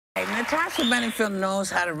Natasha Bedingfield knows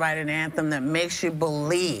how to write an anthem that makes you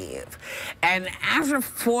believe. And after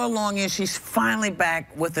 4 long years, she's finally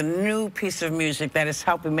back with a new piece of music that is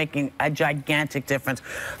helping making a gigantic difference.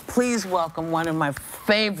 Please welcome one of my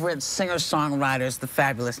favorite singer-songwriters, the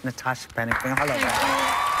fabulous Natasha Bedingfield. Hello.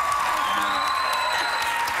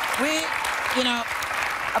 You know,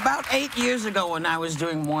 about 8 years ago when I was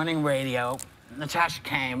doing morning radio, Natasha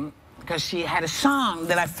came because she had a song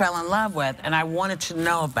that I fell in love with and I wanted to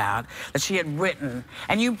know about, that she had written.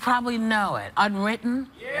 And you probably know it. Unwritten?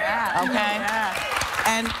 Yeah. Okay? Yeah.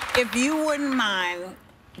 And if you wouldn't mind,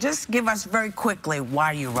 just give us very quickly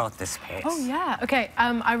why you wrote this piece. Oh, yeah. Okay.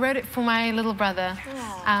 I wrote it for my little brother.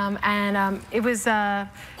 It was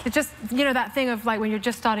it's just, you know, that thing of like when you're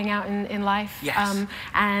just starting out in life. Yes.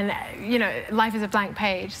 And, you know, life is a blank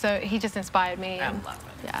page. So he just inspired me. I love it.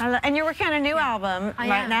 Yeah. And you're working on a new album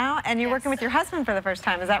right now, and you're working with your husband for the first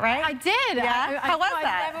time, is that right? I did. Yeah? How was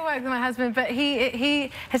that? I've never worked with my husband, but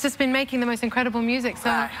he has just been making the most incredible music,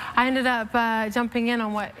 so I ended up jumping in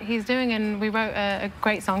on what he's doing, and we wrote a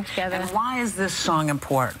great song together. And why is this song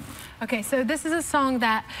important? Okay, so this is a song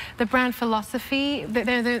that the brand Philosophy, the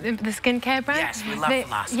skincare brand. Yes, we love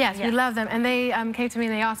Philosophy. Yes, we love them. And they came to me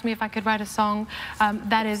and they asked me if I could write a song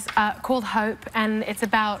that is called Hope, and it's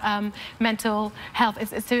about mental health.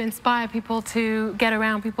 It's to inspire people to get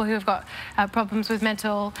around people who have got problems with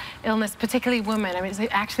mental illness, particularly women. I mean, it's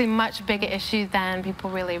actually a much bigger issue than people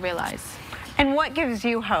really realize. And what gives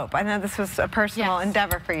you hope? I know this was a personal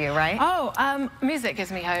endeavor for you, right? Oh, music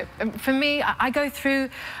gives me hope. For me, I go through, you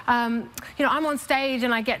know, I'm on stage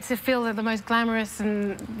and I get to feel the most glamorous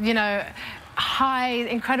and, you know, high,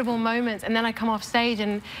 incredible moments, and then I come off stage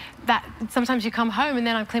and that sometimes you come home and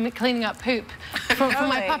then I'm cleaning up poop for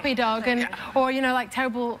my puppy dog, and or, you know, like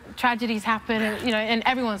terrible tragedies happen, you know, in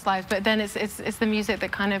everyone's lives, but then it's the music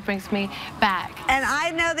that kind of brings me back. And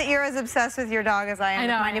I know that you're as obsessed with your dog as I am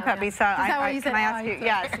with my new puppy, so can I ask you,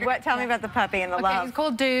 yes, tell me about the puppy and the love. He's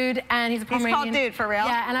called Dude, and he's a Pomeranian. He's called Dude, for real?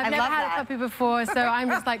 Yeah, and I've never had a puppy before, so I'm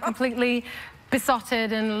just like completely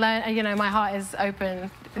besotted and, you know, my heart is open.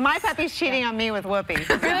 My puppy's cheating on me with Whoopi.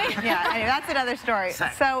 Really? Yeah, anyway, that's another story.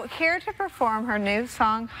 So here to perform her new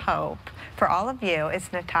song, Hope, for all of you, is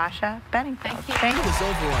Natasha Bedingfield. Thank you. It was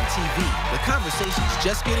over on TV. The conversation's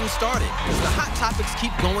just getting started as the hot topics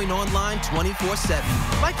keep going online 24/7.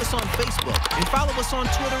 Like us on Facebook and follow us on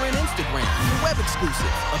Twitter and Instagram for web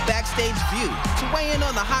exclusives, a backstage view to weigh in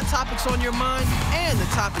on the hot topics on your mind and the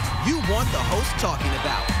topics you want the host talking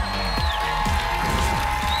about.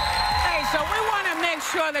 So we want to make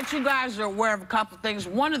sure that you guys are aware of a couple things.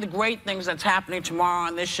 One of the great things that's happening tomorrow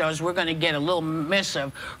on this show is we're going to get a little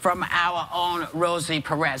missive from our own Rosie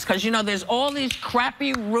Perez. Because, you know, there's all these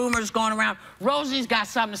crappy rumors going around. Rosie's got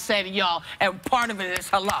something to say to y'all, and part of it is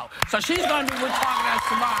hello. So she's going to be talking to us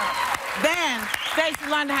tomorrow. Then, Stacey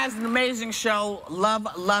London has an amazing show, Love,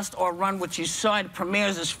 Lust, or Run, which you saw. It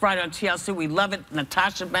premieres this Friday on TLC. We love it.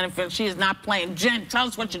 Natasha Bedingfield, she is not playing. Jen, tell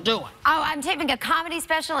us what you're doing. Oh, I'm taping a comedy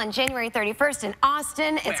special on January 31st in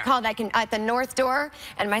Austin. Where? It's called At the North Door,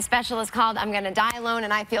 and my special is called I'm Gonna Die Alone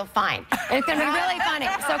and I Feel Fine. And it's gonna be really funny,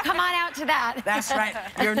 so come on out to that. That's right.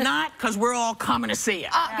 You're not, because we're all coming to see you.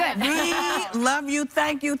 Oh, good. We love you.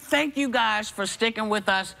 Thank you. Thank you guys for sticking with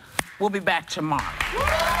us. We'll be back tomorrow.